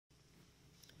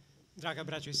Draga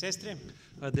braćo i sestre,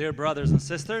 Dear brothers and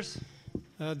sisters,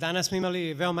 danas smo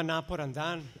imali veoma naporan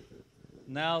dan.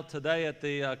 now today at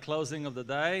the closing of the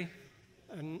day,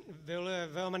 Bilo je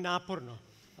veoma naporno.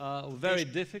 a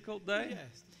very difficult day.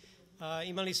 Jest.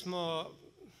 Imali smo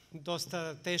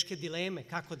dosta teške dileme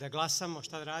kako da glasamo,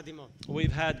 šta da radimo.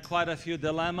 We've had quite a few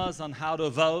dilemmas on how to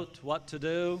vote, what to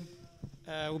do.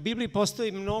 U Bibliji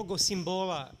postoji mnogo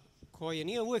simbola koje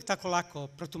nije uvijek tako lako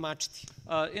protumačiti.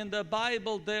 In the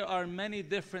Bible, there are many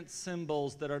different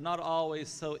symbols that are not always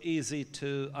so easy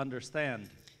to understand,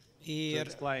 Jer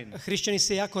explain. hrišćani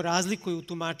se jako razlikuju u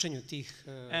tumačenju tih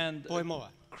And pojmova.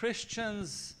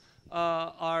 Christians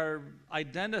are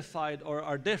identified or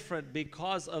are different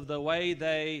because of the way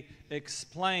they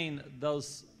explain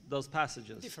those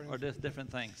passages Different. or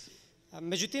different things.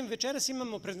 Međutim, večeras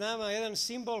imamo pred nama jedan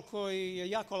simbol koji je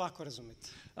jako lako razumeti.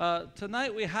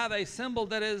 Tonight we have a symbol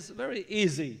that is very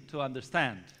easy to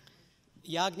understand.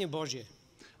 Jagnje Božje.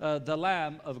 The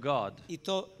Lamb of God. I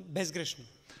to bezgrešno.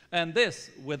 And this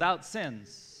without sins.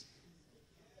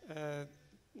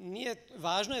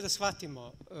 Važno je da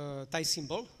shvatimo taj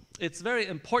simbol, It's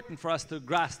very important for us to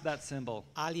grasp that symbol.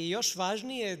 ali je još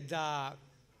važnije da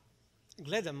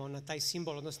gledamo na taj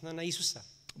simbol, odnosno na Isusa.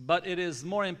 But it is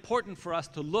more important for us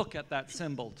to look at that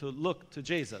symbol, to look to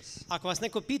Jesus. Ako vas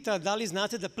neko pita da li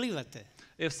znate da plivate,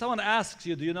 If someone asks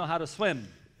you, do you know how to swim?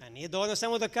 nije dovoljno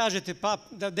samo da kažete, pa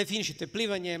da definišite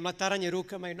plivanje, mataranje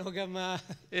rukama i nogama.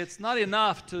 It's not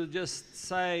enough to just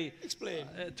say, Explain.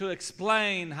 to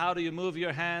explain how do you move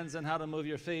your hands and how to move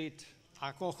your feet.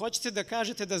 Ako hoćete da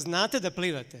kažete da znate da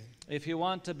plivate, If you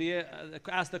want to be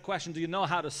asked the question, do you know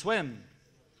how to swim?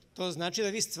 to znači da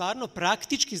vi stvarno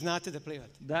praktički znate da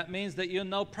plivate. That means that you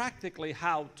know practically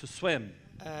how to swim.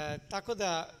 Tako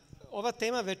da ova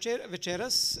tema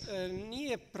večeras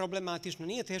nije problematična,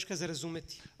 nije teška za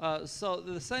razumeti. So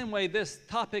the same way, this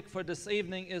topic for this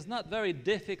evening is not very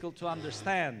difficult to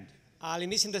understand. Ali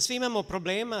mislim da svi imamo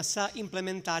problema sa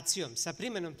implementacijom, sa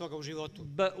primjenom toga u životu.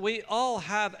 But we all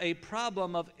have a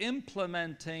problem of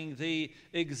implementing the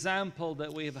example that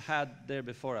we've had there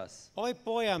before us. Ovaj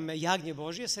pojam jagnje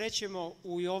Božje srećemo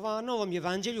u Jovanovom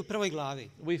evanđelju 1. glavi.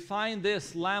 We find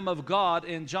this Lamb of God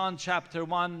in John chapter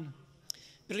 1.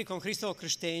 Prilikom Hristovog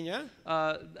krštenja,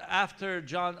 After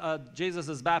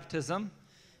Jesus' baptism,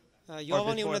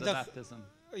 or before the baptism.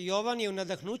 Jovan je u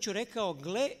nadahnuću rekao,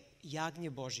 gle jagnje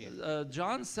Božje.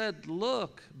 John said,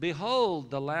 look, behold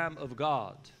the Lamb of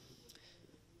God.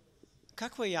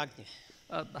 Kakvo je jagnje?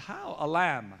 How? A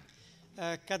lamb.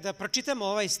 Kada pročitamo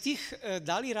ovaj stih,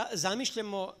 da li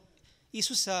zamišljamo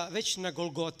Isusa već na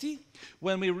Golgoti?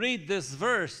 When we read this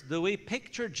verse, do we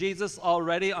picture Jesus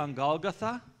already on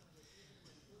Golgotha?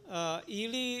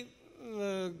 Ili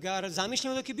ga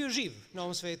zamišljamo dok je bio živ na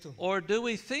ovom svetu? Or do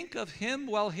we think of him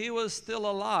while he was still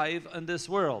alive in this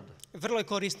world? Vrlo je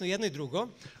korisno jedno i drugo.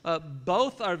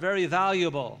 Both are very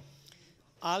valuable.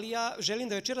 Ali ja želim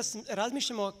da večeras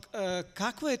razmišljamo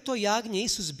kakvo je to jagnje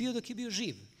Isus bio dok je bio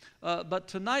živ.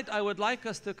 But tonight I would like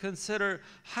us to consider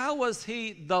how was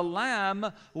he the lamb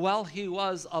while he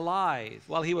was alive,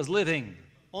 while he was living.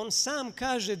 On sam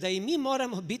kaže da i mi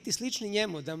moramo biti slični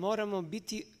njemu, da moramo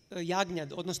biti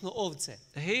jagnjad, odnosno ovce.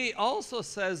 He also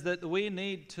says that we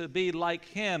need to be like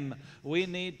him. We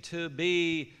need to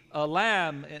be a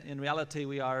lamb. In reality,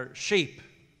 we are sheep.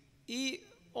 I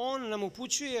on nam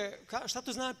upućuje šta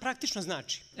to praktično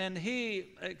znači. And he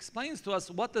explains to us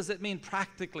what does it mean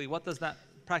practically. What does that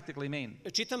practically mean?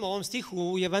 Čitamo ovom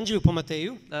stihu u Evanđelju po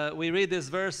Mateju. We read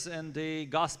this verse in the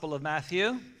Gospel of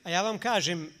Matthew. A ja vam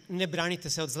kažem, ne branite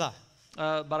se od zla.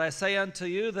 But I say unto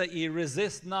you that ye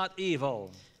resist not evil.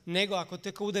 Nego ako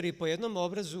te ko udari po jednom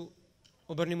obrazu,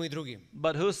 obrnimo i drugim.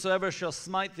 But whosoever shall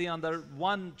smite thee on the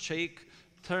one cheek,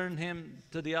 turn him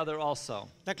to the other also.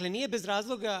 Dakle, nije bez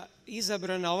razloga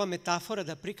izabrana ova metafora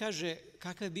da prikaže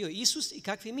kakav je bio Isus i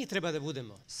kakvi mi treba da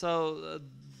budemo. So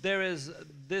there is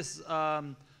this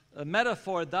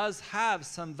metaphor does have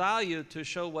some value to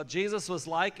show what Jesus was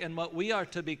like and what we are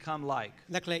to become like.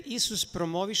 Dakle, Isus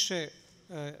promoviše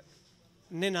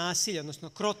nenasilje, odnosno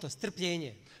krotost,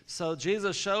 trpljenje. So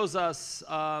Jesus shows us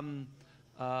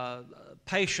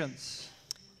patience,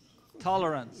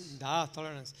 tolerance. Da,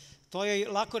 tolerance. To je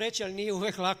lako reći, ali nije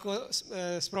uvek lako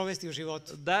sprovesti u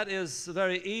životu. That is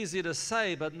very easy to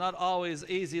say, but not always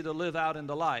easy to live out in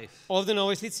the life. Ovdje na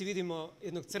ovoj slici vidimo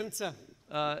jednog crnca.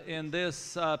 In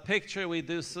this picture we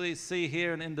do see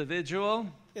here an individual.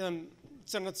 Jedan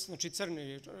crnac, znači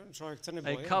crni čovjek, crne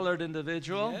boje. A colored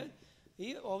individual.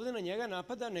 I ovdje na njega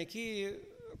napada neki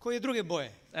koji je druge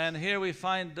boje. And here we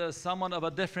find someone of a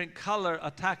different color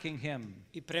attacking him.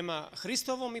 I prema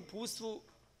Hristovom uputstvu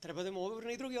treba da imamo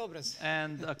obrni i drugi obraz.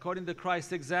 And according to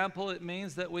Christ's example, it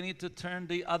means that we need to turn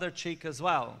the other cheek as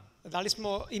well. Da li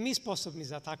smo i mi sposobni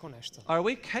za tako nešto? Are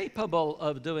we capable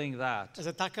of doing that?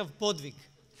 Za takav podvig,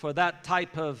 For that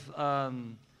type of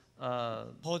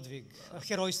podvig,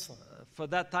 herojstvo. for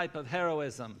that type of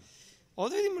heroism?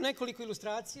 Ovdje vidimo nekoliko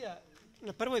ilustracija.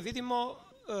 Na prvoj vidimo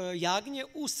jagnje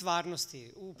u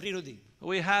stvarnosti, u prirodi.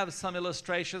 We have some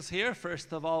illustrations here.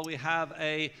 First of all, we have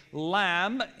a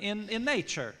lamb in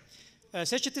nature.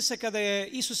 Sjećate se kada je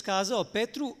Isus kazao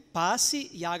Petru, pasi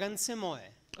jagance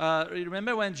moje.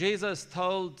 Remember when Jesus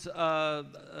told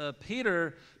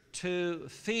Peter to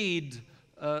feed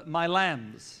my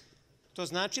lambs? To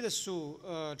znači da su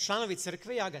članovi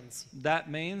crkve jaganci. That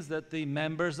means that the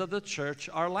members of the church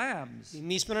are lambs. I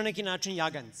mi smo na neki način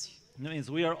jaganci. It means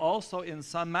we are also in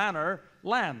some manner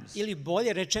lambs. Ili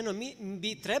bolje rečeno, mi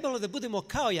bi trebalo da budemo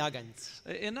kao jaganci.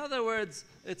 In other words,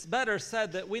 it's better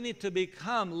said that we need to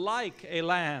become like a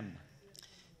lamb.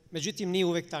 Međutim, nije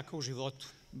uvek tako u životu.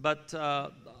 But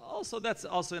also that's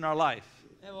also in our life.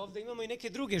 Evo ovdje imamo i neke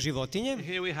druge životinje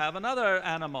Here we have another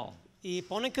animal. i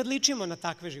ponekad ličimo na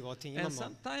takve životinje. And Imamo.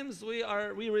 sometimes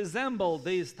we resemble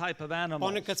these type of animals.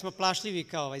 Ponekad smo plašljivi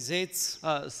kao ovaj zec,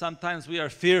 Sometimes we are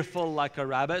fearful like a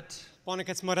rabbit.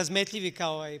 ponekad smo razmetljivi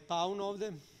kao ovaj paun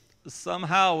ovdje.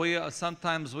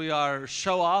 Sometimes we are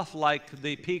show off like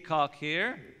the peacock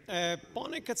here.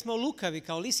 Ponekad smo lukavi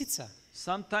kao lisica.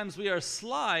 Sometimes we are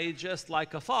sly just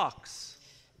like a fox.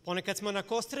 Ponekad smo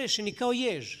nakostrešeni kao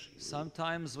jež.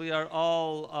 Sometimes we are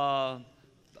all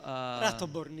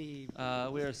Ratoborni.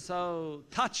 we are so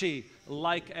touchy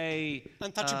like a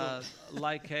Untouchable.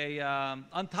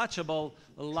 untouchable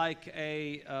like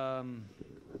a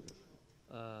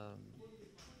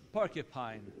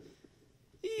porcupine.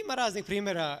 I ima raznih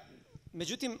primjera,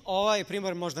 međutim ovaj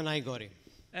primjer možda najgori.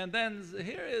 And then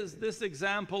here is this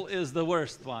example is the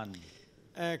worst one.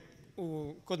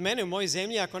 Kod mene u mojoj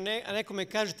zemlji, ako nekome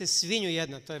kažete svinju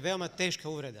jedno, to je veoma teška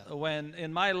uvreda. When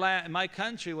in my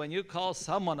country, when you call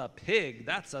someone a pig,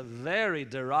 that's a very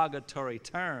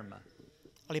derogatory term.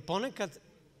 Ali ponekad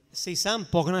se i sam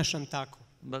ponašam tako.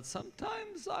 But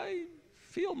sometimes I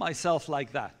feel myself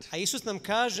like that. A Isus nam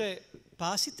kaže,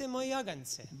 pasite moje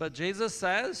jagance. But Jesus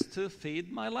says to feed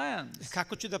my lambs.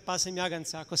 Kako ću da pasem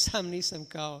jagance ako sam nisam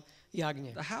kao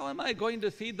jagnje? How am I going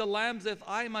to feed the lambs if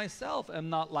I myself am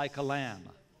not like a lamb?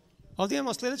 Ovdje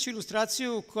imamo sljedeću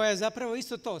ilustraciju koja je zapravo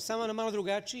isto to, samo na malo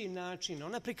drugačiji način.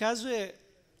 Ona prikazuje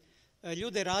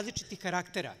ljude različitih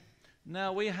karaktera.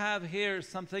 Now we have here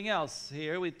something else.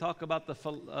 Here we talk about the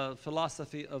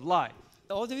philosophy of life.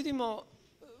 Ovdje vidimo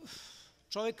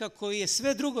čovjeka koji je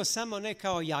sve drugo samo ne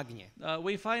kao jagnje.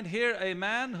 We find here a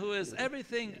man who is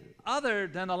everything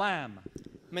other than a lamb.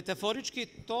 Metaforički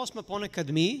to smo ponekad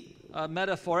mi.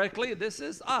 Metaphorically, this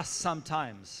is us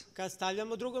sometimes. Kad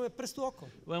stavljamo drugome prst u oko.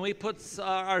 When we put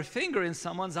our finger in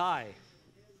someone's eye.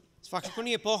 Svakako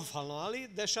nije pohvalno, ali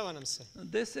dešava nam se.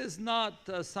 This is not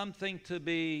something to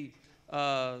be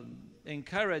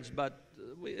encouraged, but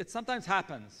it sometimes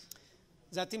happens.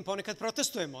 Zatim ponekad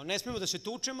protestujemo. Ne smijemo da se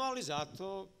tučemo, ali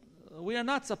zato... We are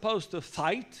not supposed to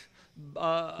fight,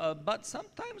 but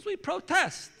sometimes we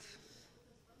protest.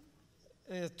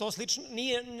 To slično,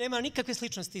 nema nikakve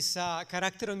sličnosti sa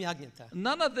karakterom jagnjeta.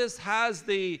 None of this has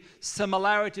the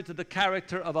similarity to the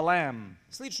character of a lamb.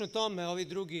 Slično tome, ovi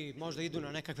drugi možda idu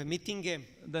na nekakve mitinge.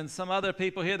 Then some other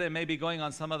people here, they may be going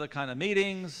on some other kind of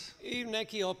meetings. I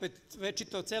neki opet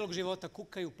večito celog života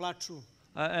kukaju, plaču.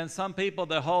 And some people,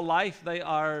 their whole life, they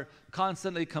are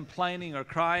constantly complaining or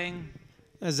crying.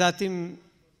 Zatim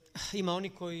ima oni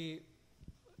koji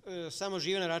samo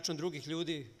žive na račun drugih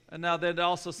ljudi. And now there are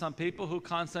also some people who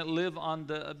constantly live on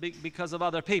because of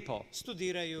other people.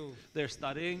 Studiraju. They're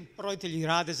studying. Roditelji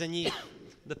rade za njih.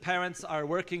 The parents are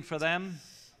working for them.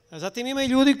 Zatim ima i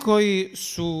ljudi koji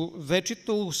su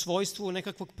večito u svojstvu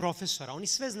nekakvog profesora. Oni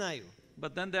sve znaju.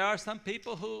 But then there are some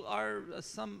people who are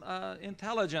some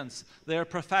intelligence. They are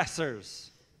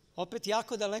professors. Opet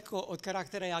jako daleko od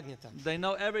karaktera jagnjeta. They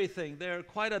know everything. They're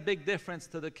quite a big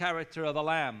difference to the character of a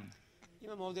lamb.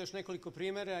 Imamo ovdje još nekoliko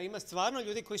primjera. Ima stvarno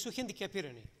ljudi koji su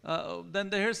hendikepirani. Then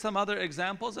there's some other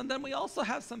examples, and then we also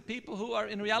have some people who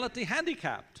are in reality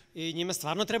handicapped. I njima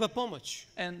stvarno treba pomoć.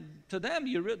 And to them,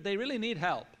 they really need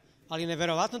help. Ali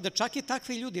neverovatno da čak i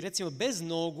takvi ljudi, recimo bez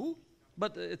nogu,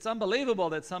 But it's unbelievable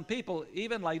that some people,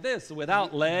 even like this,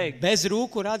 without legs, bez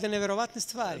ruku rade neverovatne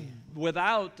stvari.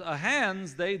 without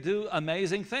hands, they do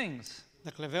amazing things.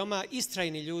 Dakle, veoma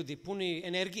istrajni ljudi, puni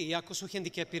energije, iako su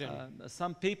hendikepirani.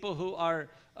 Some people who are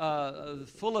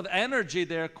full of energy,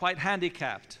 they're quite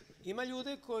handicapped. Ima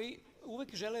ljude koji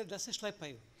uvek žele da se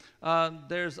šlepaju.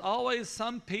 There's always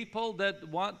some people that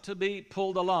want to be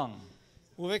pulled along.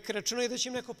 Uvek računaju da će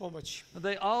im neko pomoći.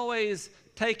 They always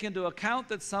take into account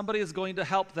that somebody is going to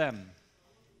help them.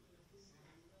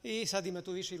 I sad ima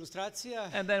tu više ilustracija.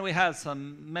 And then we have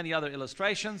many other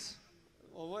illustrations.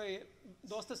 Ovo je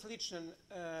dosta sličan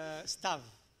stav,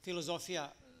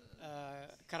 filozofija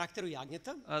karakteru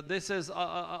jagnjeta.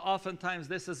 Oftentimes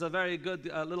this is a very good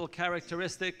little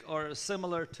characteristic or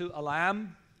similar to a lamb.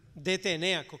 Dete je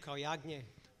nejako kao jagnje.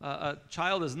 A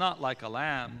child is not like a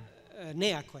lamb.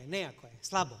 Nejako je,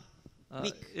 slabo.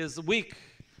 Is weak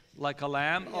like a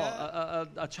lamb.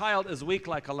 A child is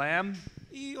weak like a lamb.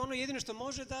 I ono jedino što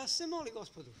može da se moli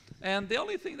Gospodu. And the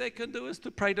only thing they can do is to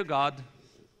pray to God.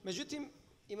 Međutim,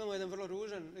 imamo jedan vrlo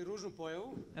ružnu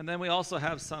pojavu. And then we also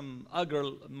have some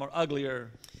more uglier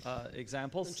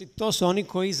examples. Znači, to su oni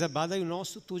koji zabadaju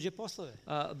nos u tuđe poslove.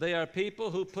 They are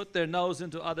people who put their nose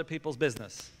into other people's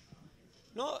business.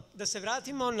 No, da se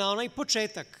vratimo na onaj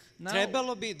početak.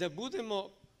 Trebalo bi da budemo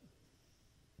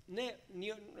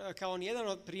kao nijedan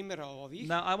od primjera ovih.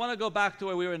 Now, I want to go back to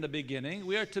where we were in the beginning.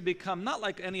 We are to become not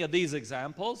like any of these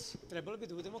examples, Trebalo bi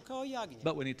da budemo kao jagnje.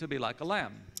 but we need to be like a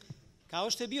lamb.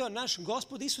 Kao što je bio naš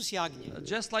Gospod Isus jagnje.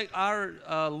 Just like our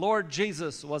Lord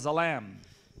Jesus was a lamb.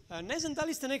 Ne znam da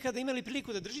li ste nekada imali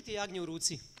priliku da držite jagnje u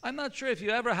ruci. I'm not sure if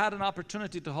you ever had an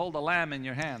opportunity to hold a lamb in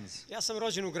your hands. Ja sam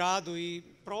rođen u gradu i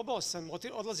probao sam,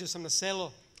 odlazio sam na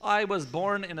selo. I was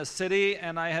born in a city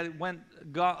and I had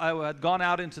gone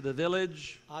out into the village.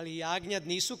 Ali jagnjad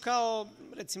nisu kao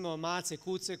recimo mace,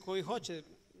 kuce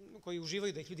koji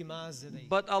uživaju da ih ljudi maze.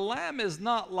 But a lamb is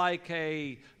not like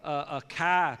a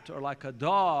cat or like a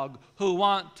dog who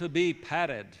want to be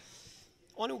petted.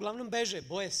 Oni uglavnom beže,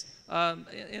 boje se.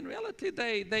 In reality,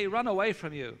 they run away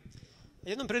from you.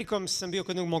 Jednom prilikom sam bio kod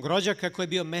jednog mog rođaka koji je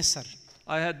bio mesar.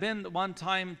 I had been one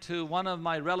time to one of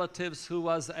my relatives who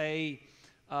was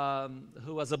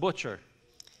a butcher.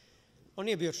 On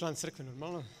nije bio član crkve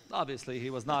normalno. Obviously, he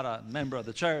was not a member of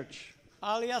the church.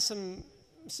 Ali ja sam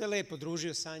se lepo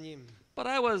družio sa njim. But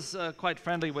I was quite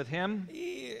friendly with him.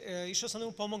 I išao sam da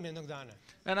mu pomogne jednog dana.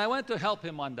 And I went to help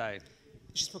him one day.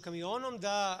 Išli smo kamionom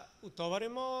da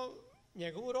utovarimo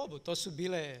njegovu robu. To su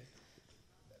bile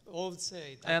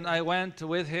ovce i tako. And I went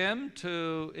with him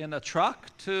in a truck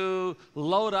to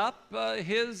load up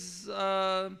his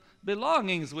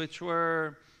belongings, which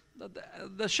were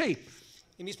the sheep.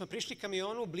 I mi smo prišli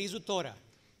kamionu blizu tora.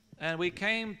 And we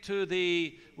came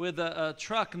with a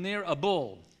truck near a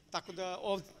bull. Tako da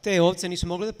te ovce nisu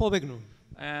mogle da pobegnu.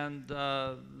 And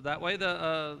that way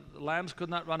the lambs could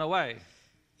not run away.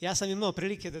 Ja sam imao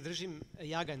prilike da držim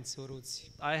jagance u ruci.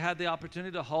 I had the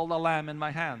opportunity to hold a lamb in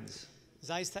my hands.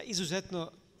 Zaista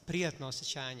izuzetno prijatno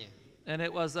osjećanje. And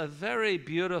it was a very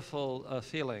beautiful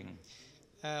feeling.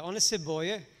 One se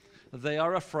boje. They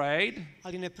are afraid.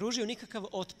 Ali ne pružaju nikakav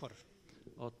otpor.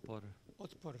 Otpor.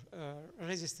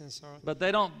 Resistance. But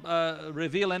they don't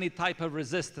reveal any type of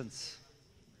resistance.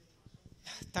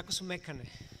 Tako su mekane.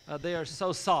 They are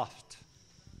so soft.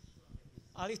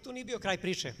 Ali tu nije bio kraj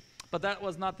priče. But that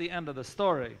was not the end of the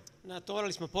story.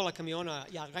 Natovarali smo pola kamiona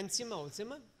jagancima,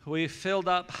 ovcema. We filled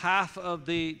up half of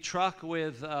the truck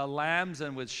with lambs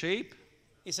and with sheep.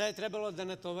 I sad je trebalo da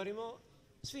natovarimo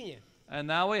svinje. And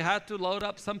now we had to load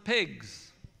up some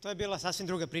pigs. To je bila sasvim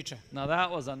druga priča. Now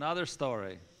that was another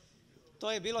story.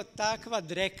 To je bilo takva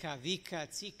dreka, vika,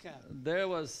 cika. There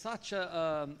was such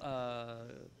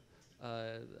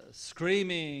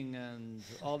screaming and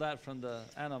all that from the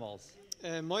animals.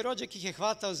 Moj rođak ih je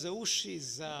hvatao za uši,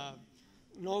 za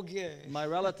noge. My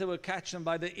relative would catch them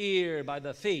by the ear, by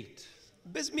the feet.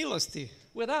 Bez milosti.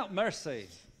 Without mercy.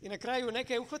 I na kraju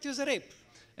neka je uhvatio za rep.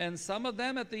 And some of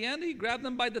them at the end he grabbed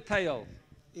them by the tail.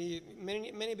 I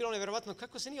meni je bilo neverovatno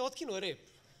kako se nije otkinuo rep.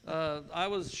 I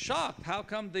was shocked. How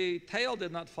come the tail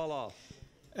did not fall off?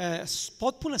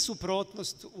 Potpuna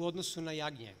suprotnost u odnosu na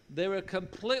jagnje. They were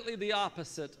completely the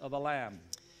opposite of a lamb.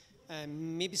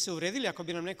 Mi bi se uvredili ako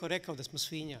bi nam neko rekao da smo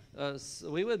svinja.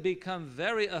 We would become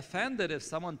very offended if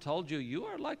someone told you you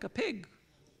are like a pig.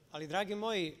 Ali dragi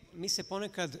moji, mi se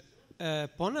ponekad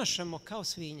ponašamo kao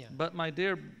svinja. But my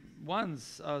dear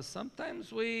ones,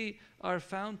 sometimes we are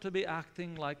found to be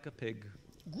acting like a pig.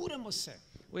 Guramo se.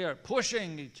 We are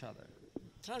pushing each other.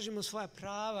 Tražimo svoja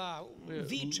prava,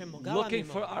 vičemo, looking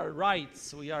for galamimo. our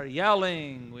rights. We are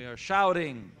yelling, we are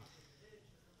shouting.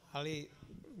 Ali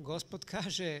Gospod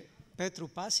kaže Petru,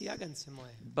 pasi jagance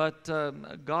moje. But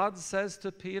God says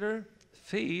to Peter,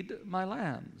 feed my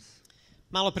lambs.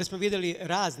 Malo pre smo videli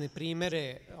razne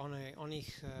primere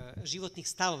onih životnih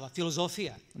stavova,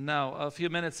 filozofija. Now, a few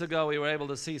minutes ago, we were able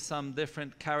to see some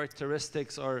different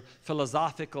characteristics or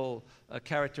philosophical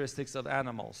characteristics of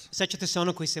animals. Sećate se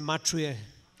ono koji se mačuje?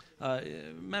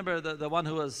 Remember the one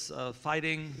who was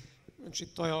fighting? Znači,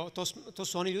 to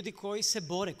su oni ljudi koji se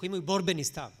bore, koji imaju borbeni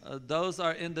stav. Those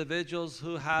are individuals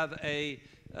who have a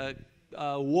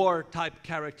war type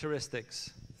characteristics.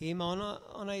 Ima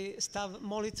onaj stav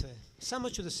molitve. Samo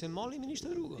ću da se molim i ništa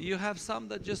drugo. You have some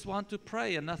that just want to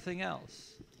pray and nothing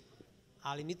else.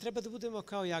 Ali mi treba da budemo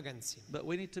kao jaganci. But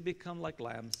we need to become like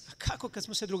lambs. A kako kad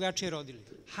smo se drugačije rodili?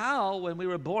 How when we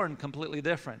were born completely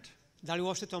different? Da li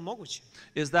uopšte to moguće?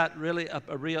 Is that really a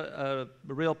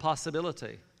real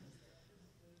possibility?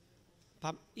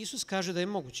 Pa Isus kaže da je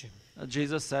moguće.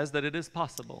 Jesus says that it is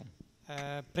possible.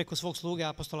 Preko svog sluge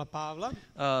apostola Pavla.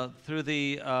 Through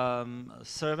the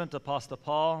servant Apostle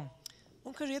Paul.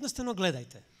 On kaže jednostavno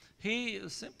gledajte. He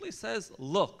simply says,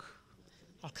 look.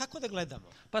 Ali kako da gledamo?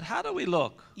 But how do we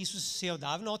look? Isus je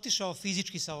odavno otišao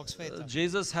fizički sa ovog sveta.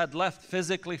 Jesus had left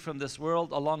physically from this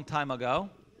world a long time ago.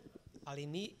 Ali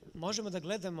mi možemo da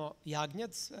gledamo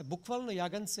jagnjac, bukvalno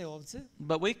jagance, ovce.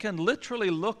 But we can literally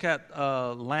look at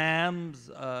lambs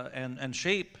and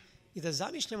sheep. I da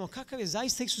zamišljamo kakav je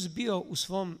zaista Isus bio u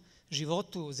svom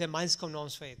životu zemaljskom na ovom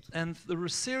svetu. And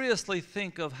seriously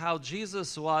think of how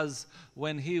Jesus was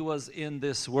when he was in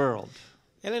this world.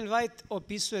 Ellen White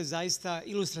opisuje zaista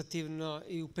ilustrativno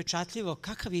i upečatljivo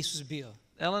kakav je Isus bio.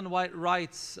 Ellen White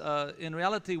writes, in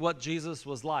reality, what Jesus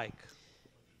was like.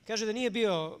 Kaže da nije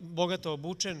bio bogato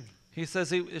obučen.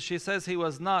 She says he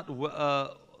was not,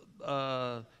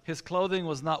 his clothing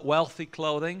was not wealthy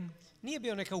clothing. Nije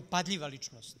bio neka upadljiva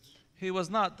ličnost. He was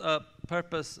not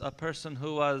a person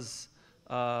who was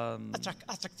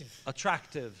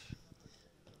attractive.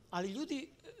 Ali ljudi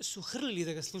su hrlili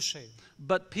da ga slušaju.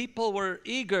 But people were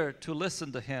eager to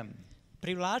listen to him.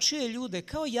 Privlačio je ljude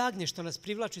kao jagnje što nas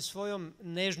privlači svojom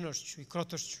nežnošću i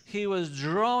krotošću. He was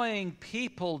drawing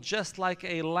people just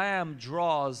like a lamb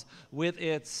draws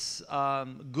with its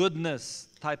goodness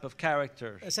type of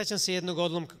character. Sećam se jednog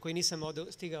odlomka koji nisam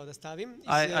ovdje stigao da stavim.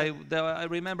 I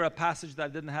remember a passage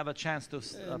that I didn't have a chance to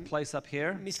place up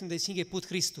here. Mislim da je iz knjige Put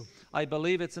Hristu. I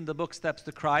believe it's in the book Steps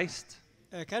to Christ.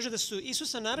 Kaže da su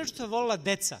Isusa naročito volila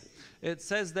deca. It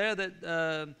says there that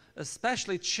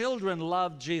especially children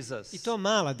loved Jesus. I to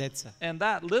mala deca. And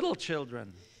that little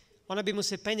children. Ona bi mu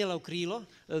se penjela u krilo.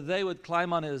 They would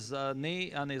climb on his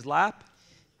knee, on his lap.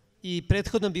 I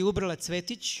prethodno bi ubrala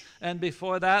cvetić. And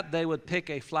before that they would pick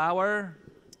a flower.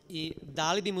 I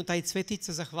dali bi mu taj cvetić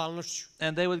sa zahvalnošću.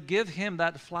 And they would give him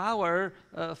that flower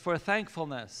for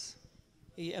thankfulness.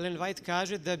 I Ellen White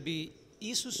kaže da bi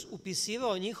Isus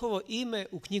upisivao njihovo ime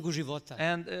u knjigu života.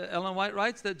 And Ellen White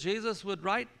writes that Jesus would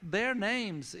write their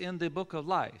names in the book of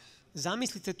life.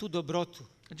 Zamislite tu dobrotu.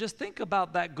 Just think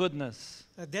about that goodness.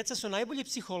 Deca su najbolji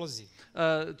psiholozi.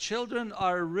 Children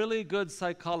are really good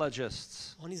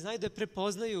psychologists. Oni znaju da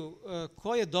prepoznaju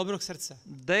ko je dobrog srca.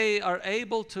 They are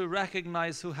able to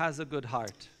recognize who has a good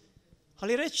heart.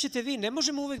 Ali reći ćete vi, ne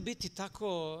možemo uvek biti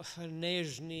tako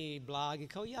nežni, blagi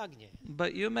kao jagnje. But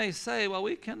you may say, well,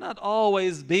 we cannot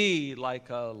always be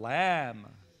like a lamb.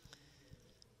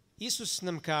 Isus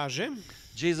nam kaže,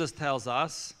 Jesus tells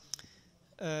us,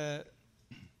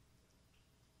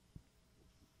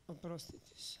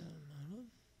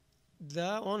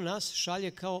 da on nas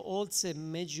šalje kao ovce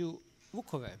među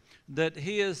vukove. That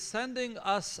he is sending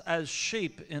us as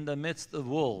sheep in the midst of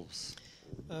wolves.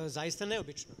 Zaista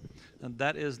neobično. And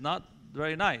that is not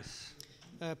very nice.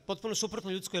 Potpuno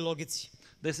suprotno ljudskoj logici.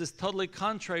 This is totally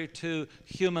contrary to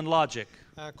human logic.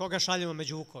 Koga šaljemo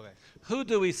među vukove? Who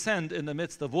do we send in the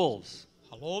midst of wolves?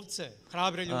 Lovce,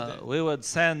 hrabre ljude. We would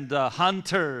send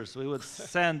hunters, we would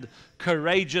send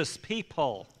courageous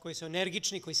people. Koji su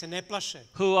energični, koji se ne plaše.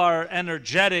 Who are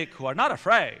energetic, who are not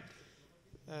afraid.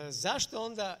 Zašto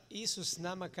onda Isus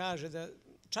nama kaže da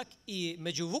čak i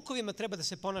među vukovima treba da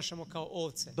se ponašamo kao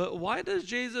ovce? But why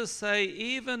does Jesus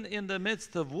say even in the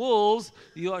midst of wolves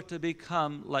you are to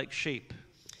become like sheep?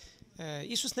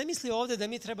 Isus ne misli ovdje da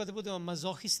mi treba da budemo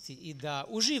mazohisti i da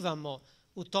uživamo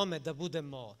u tome da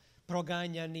budemo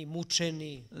proganjani,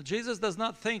 mučeni. Jesus does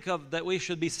not think of that we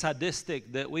should be sadistic,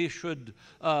 that we should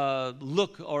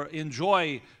look or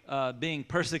enjoy being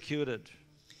persecuted.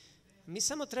 Mi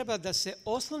samo treba da se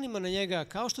oslonimo na njega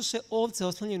kao što se ovce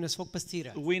oslanjaju na svog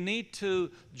pastira. We need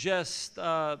to just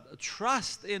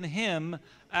trust in him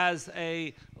as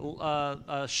a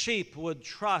sheep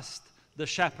would trust the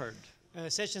shepherd.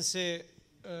 Sećam se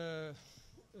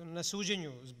na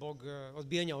suđenju zbog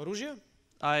odbijanja oružja.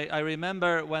 I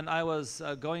remember when I was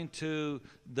going to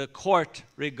the court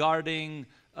regarding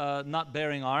not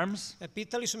bearing arms.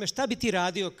 Pitali su me šta bi ti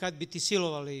radio kad bi ti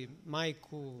silovali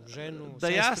majku, ženu,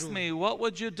 They asked sestru. me, what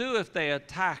would you do if they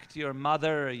attacked your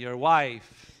mother or your wife?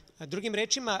 Drugim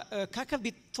rečima, kakav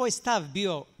bi tvoj stav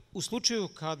bio u slučaju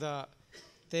kada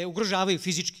te ugrožavaju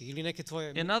fizički ili neke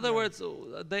tvoje... In other words,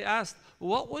 they asked,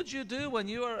 what would you do when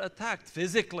you are attacked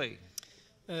physically?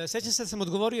 Sećam se da sam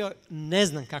odgovorio, ne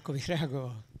znam kako bih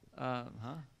reagovao.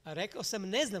 Huh? A rekao sam,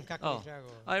 ne znam kako bih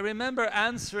reagovao. I remember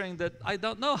answering that I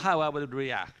don't know how I would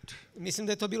react. Mislim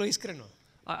da je to bilo iskreno.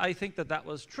 I think that that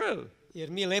was true. Jer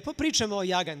mi lepo pričamo o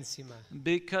jagancima.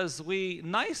 Because we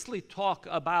nicely talk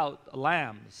about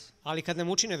lambs. Ali kad nam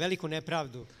učine veliku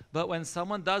nepravdu, But when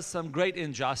someone does some great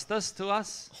injustice to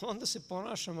us, onda se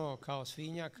ponašamo kao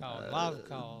svinja, kao lav,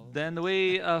 kao... then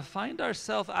we find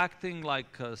ourselves acting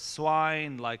like a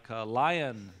swine, like a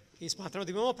lion. I smatramo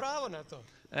da imamo pravo na to.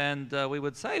 And we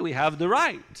would say we have the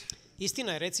right.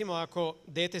 Istina je, recimo, ako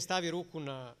dete stavi ruku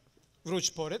na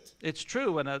vruć pored, It's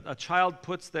true when a child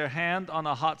puts their hand on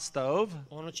a hot stove,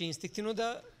 ono će instinktivno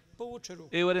da povuče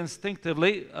ruku. it would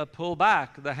instinctively pull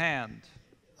back the hand.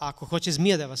 Ako hoće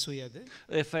zmija da vas ujede,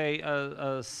 If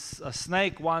a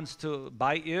snake wants to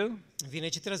bite you, vi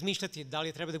nećete razmišljati da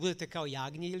li treba da budete kao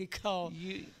jagnje ili kao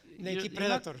neki you're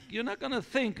predator. not going to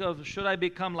think of should I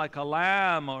become like a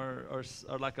lamb or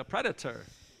like a predator.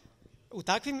 U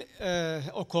takvim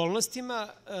okolnostima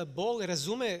Bog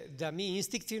razume da mi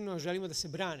instinktivno želimo da se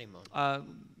branimo.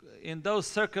 In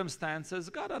those circumstances,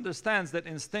 God understands that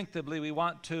instinctively we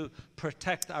want to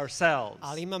protect ourselves.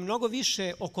 Ali ima mnogo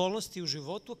više okolnosti u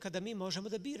životu kada mi možemo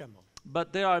da biramo.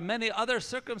 But there are many other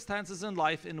circumstances in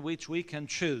life in which we can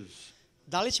choose.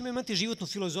 Da li ćemo imati životnu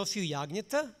filozofiju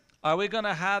jagnjeta Are we going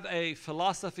to have a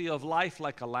philosophy of life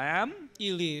like a lamb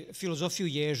ili filozofiju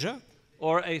ježa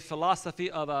or a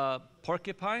philosophy of a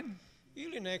porcupine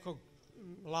ili nekog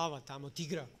lava tamo,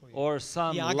 tigra koji or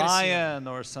some je agresivan. lion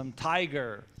or some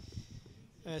tiger?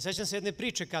 Sećam se jedne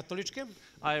priče katoličke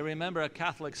I remember a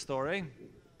Catholic story.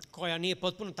 koja nije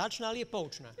potpuno tačna, ali je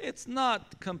poučna. It's not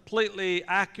completely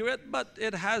accurate, but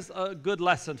it has a good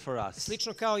lesson for us.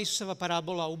 Slično kao Isusova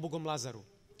parabola o ubogom Lazaru.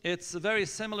 It's very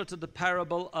similar to the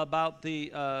parable about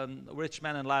the rich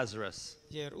man and Lazarus.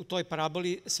 Jer u toj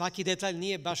paraboli svaki detalj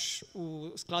nije baš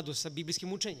u skladu sa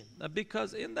biblijskim učenjem.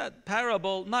 Because in that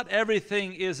parable, not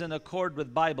everything is in accord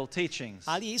with Bible teachings.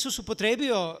 Ali je Isus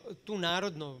upotrebio tu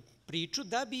narodnu priču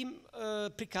da bi im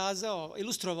prikazao,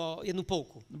 ilustrovao jednu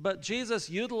pouku. But Jesus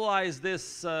utilized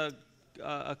this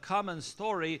a common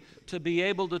story to be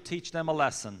able to teach them a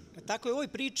lesson. Tako je u ovoj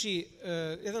priči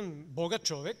jedan bogat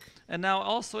čovek And now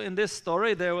also in this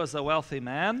story there was a wealthy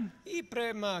man, i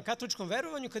prema katoličkom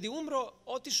verovanju kad je umro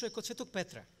otišao je kod Svetog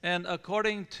Petra. and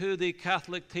according to the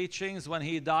Catholic teachings when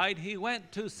he died he went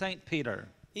to St. Peter.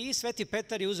 I Sveti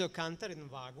Petar je uzeo kantar, jednu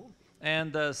vagu,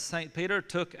 And St. Peter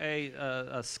took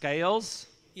a scales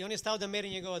i on je stao da meri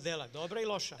njegova dela, dobra i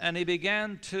loša. and he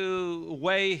began to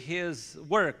weigh his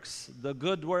works, the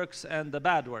good works and the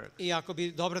bad works. I ako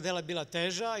bi dobra dela bila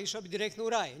teža, išao bi direktno u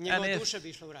raj. Njegova duša bi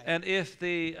išla u raj. And if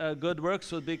the good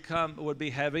works would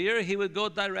be heavier, he would go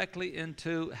directly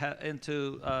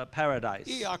into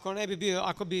paradise. I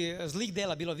ako bi zlih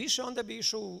dela bilo više, onda bi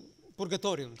išao u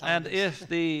purgatorijum. And if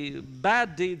the bad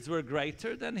deeds were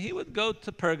greater, then he would go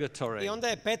to purgatory. I onda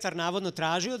je Petar navodno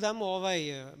tražio da mu ovaj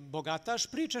bogataš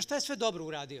priča šta je sve dobro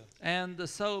uradio. And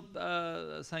so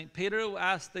St. Peter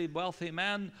asked the wealthy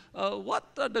man, what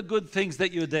are the good things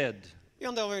that you did? I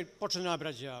onda ovaj počeo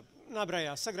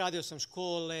nabraja, sagradio sam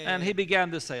škole, And he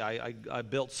began to say, I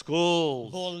built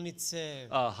schools, bolnice,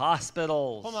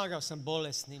 hospitals, pomagao sam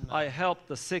bolesnima. I helped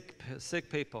the sick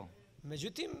people.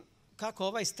 Međutim, kako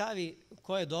ovaj stavi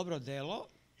koje je dobro delo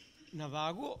na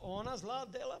vagu, ona zla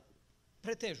dela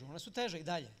pretežu, ona su teža i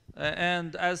dalje.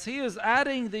 And as he is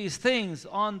adding these things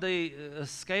on the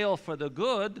scale for the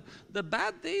good, the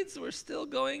bad deeds were still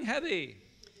going heavy.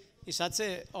 I sad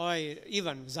se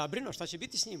Ivan zabrinuo šta će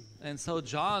biti s njim. And so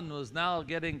John was now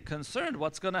getting concerned,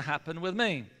 what's going to happen with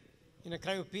me? I na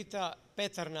kraju pita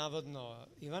Petar navodno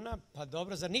Ivana, pa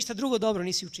dobro, zar ništa drugo dobro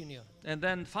nisi učinio? And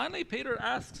then finally Peter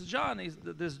asks John,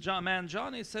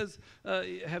 John, he says,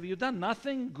 have you done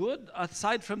nothing good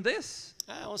aside from this?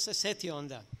 On se setio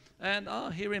onda. And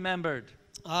he remembered.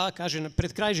 Kaže,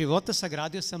 pred kraj života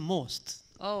sagradio sam most.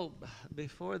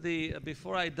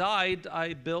 Before I died,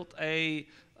 I built a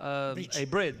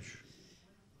bridge.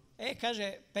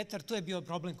 Kaže, Petar, tu je bio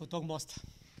problem kod tog mosta.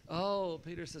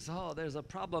 Peter says, there's a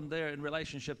problem there in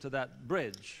relationship to that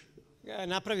bridge.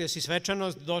 napravio si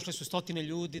svečanost, došle su stotine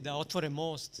ljudi da otvore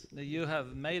most. You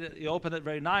have made it, you opened it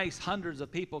very nice. Hundreds of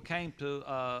people came to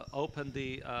open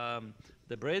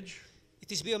the bridge. I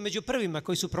ti si bio među prvima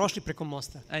koji su prošli preko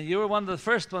mosta. And you were one of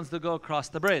the first ones to go across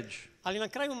the bridge. Ali na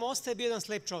kraju mosta je bio jedan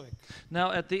slep čovjek.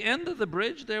 Now, at the end of the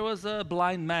bridge, there was a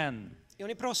blind man, I on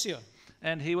je prosio.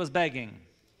 and he was begging.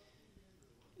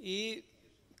 I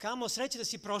kamo sreće da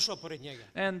si prošao pored njega.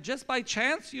 And just by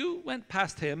chance, you went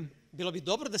past him. Bilo bi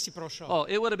dobro da si prošao. Oh,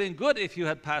 it would have been good if you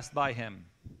had passed by him.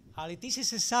 Ali ti si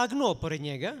se sagnuo pored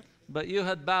njega But you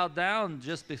had bowed down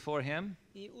just before him,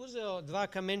 i uzeo dva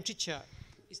kamenčića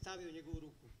i stavio u njegovu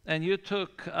ruku. and you took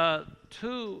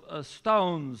two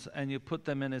stones and you put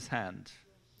them in his hand.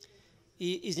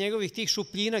 I iz njegovih tih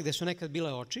šupljina gde su nekad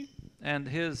bile oči, And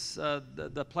his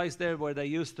the place there where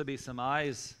there used to be some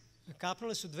eyes,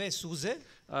 kapnule su dve suze.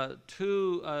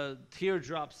 two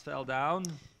teardrops fell down.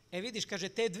 E vidiš, kaže,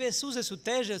 te dve suze su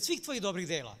teže od svih tvojih dobrih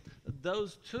dela.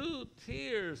 Those two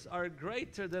tears are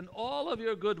greater than all of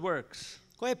your good works.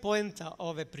 Koja je poenta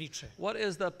ove priče? What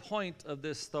is the point of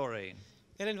this story?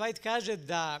 Ellen White kaže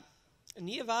da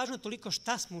nije važno toliko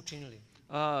šta smo učinili,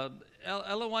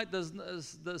 Ellen White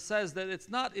says that it's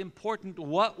not important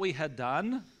what we had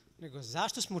done, nego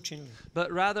zašto smo učinili. but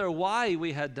rather why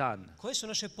we had done. Koje su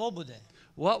naše pobude?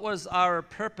 What was our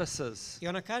purposes? I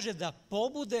ona kaže da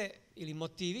pobude ili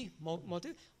motivi,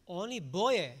 oni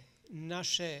boje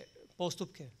naše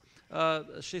postupke.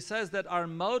 She says that our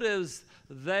motives,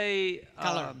 they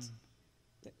Colored.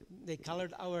 They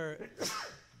colored our...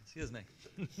 excuse me.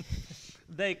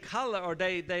 They color or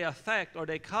they affect or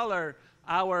they color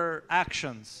our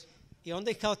actions. I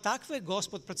onda ih kao takve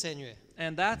Gospod procenjuje.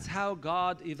 And that's how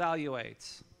God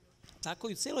evaluates. Tako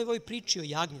i u celoj ovoj priči o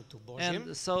jagnjetu Božjem,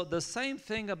 And so the same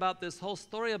thing about this whole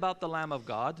story about the Lamb of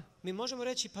God. mi možemo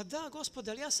reći, pa da,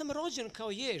 Gospode, ali ja sam rođen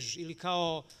kao jež ili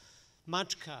kao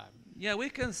mačka. Yeah,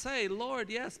 we can say, Lord,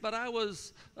 yes, but I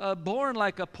was born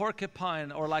like a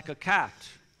porcupine or like a cat.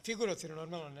 Figurativno,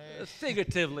 normalno, ne.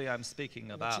 Figuratively, I'm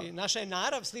speaking about. Znači, naša je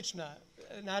narav slična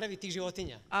naravi tih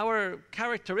životinja. Our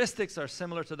characteristics are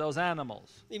similar to those animals.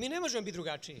 I mi ne možemo biti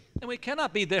drugačiji. And we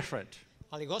cannot be different.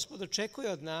 Ali Gospod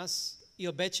očekuje od nas i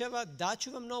obećava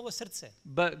daću vam novo srce.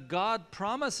 But God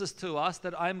promises to us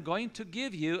that I'm going to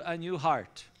give you a new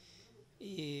heart.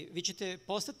 I vi ćete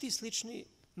postati slični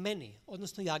meni,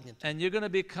 odnosno jagnjetu. And you're going to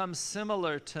become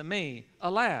similar to me, a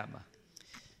lamb.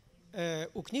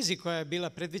 U knjizi koja je bila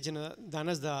predviđena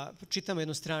danas da čitamo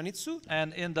jednu stranicu,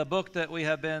 And in the book that we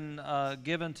have been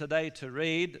given today to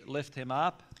read, Lift Him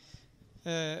Up,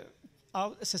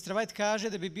 Sestra White kaže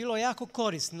da bi bilo jako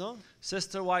korisno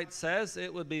Sister White says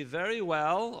it would be very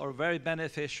well or very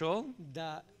beneficial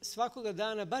da svakoga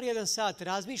dana bar 1 sat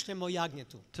razmišljamo o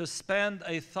jagnjetu. to spend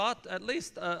a thought, at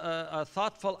least a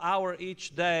thoughtful hour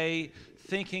each day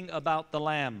thinking about the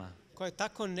lamb. Koje je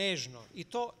tako nežno. I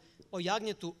to o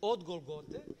jagnjetu od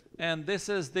Golgote, And this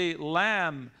is the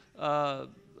lamb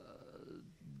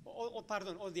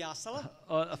od jasala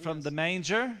from the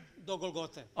manger do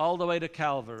Golgote. all the way to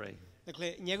Calvary.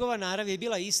 Dakle, njegova narav je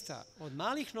bila ista, od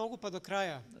malih nogu pa do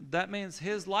kraja. That means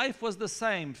his life was the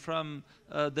same from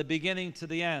the beginning to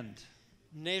the end.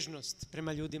 Nežnost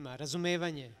prema ljudima,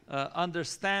 razumevanje,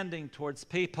 Understanding towards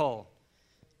people,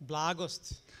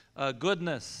 blagost.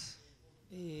 goodness.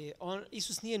 I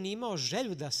Isus nije ni imao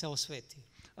želju da se osveti.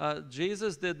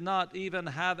 Jesus did not even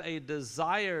have a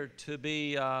desire to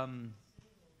be,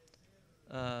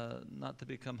 not to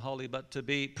become holy, but to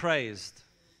be praised.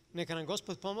 Neka nam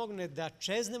Gospod pomogne da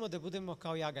čeznemo da budemo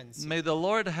kao jaganjci. May the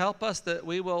Lord help us that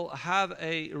we will have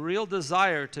a real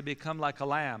desire to become like a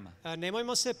lamb.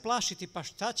 Nemojmo se plašiti, pa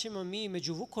šta ćemo mi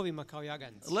među vukovima kao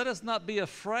jaganjci? Let us not be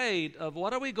afraid of what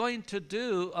are we going to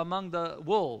do among the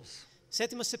wolves.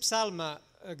 Setimo se psalma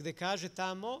gde kaže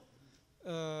tamo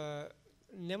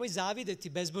nemoj zavideti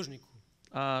bezbožniku.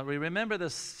 We remember the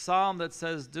psalm that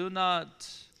says, do not,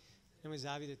 Nemoj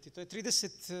zavideti. To je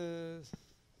 37.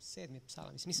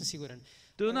 psalam, nisam siguran.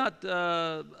 do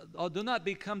not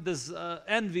become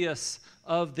envious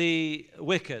of the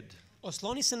wicked.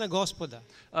 Osloni se na Gospoda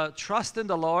Trust in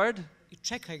the Lord i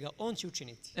čekaj ga, on će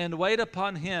učiniti. and wait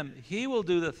upon him. He will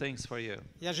do the things for you.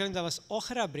 Ja želim da vas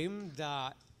ohrabrim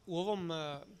da u ovom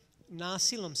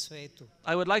nasilnom svetu,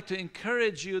 I would like to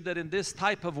encourage you that in this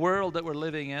type of world that we're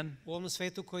living in, u ovom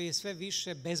svetu koji je sve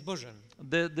više bezbožan,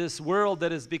 this world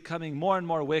that is becoming more and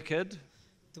more wicked,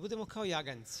 da budemo kao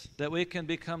jaganjci, that we can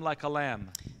become like a lamb.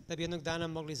 da bi jednog dana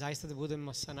mogli zaista da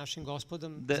budemo sa našim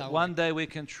Gospodom That zauvek. one day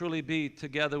we can truly be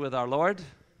together with our Lord.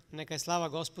 Neka je slava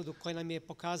Gospodu koji nam je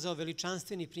pokazao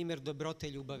veličanstveni primjer dobrote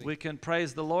i ljubavi. We can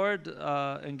praise the Lord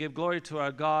and give glory to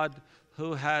our God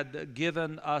who had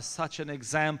given us such an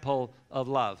example of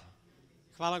love.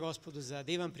 Hvala Gospodu za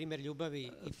divan primjer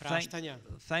ljubavi i praštanja.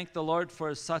 Thank the Lord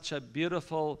for such a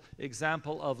beautiful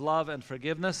example of love and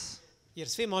forgiveness. Jer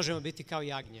svi možemo biti kao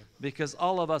jagnje. Because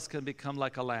all of us can become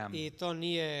like a lamb. I to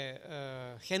nije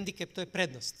hendikep, to je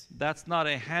prednost. That's not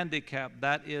a handicap,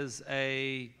 that is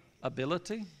a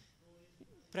ability.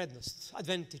 Prednost,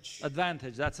 advantage.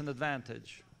 Advantage, that's an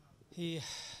advantage. I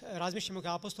razmišljamo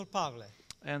kao apostol Pavle.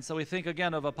 And so we think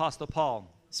again of Apostle Paul.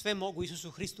 Sve mogu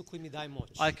Isusu Hristu koji mi daje moć.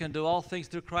 I can do all things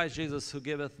through Christ Jesus who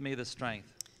giveth me the strength.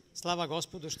 Slava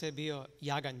Gospodu što je bio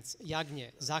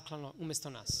jagnje zaklano umjesto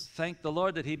nas. Thank the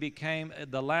Lord that he became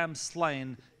the lamb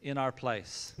slain in our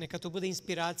place. Neka to bude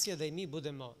inspiracija da i mi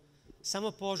budemo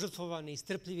samo požrtvovani i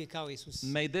strpljivi kao Isus.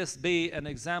 May this be an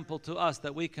example to us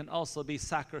that we can also be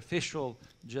sacrificial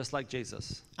just like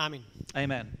Jesus. Amin.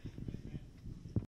 Amen.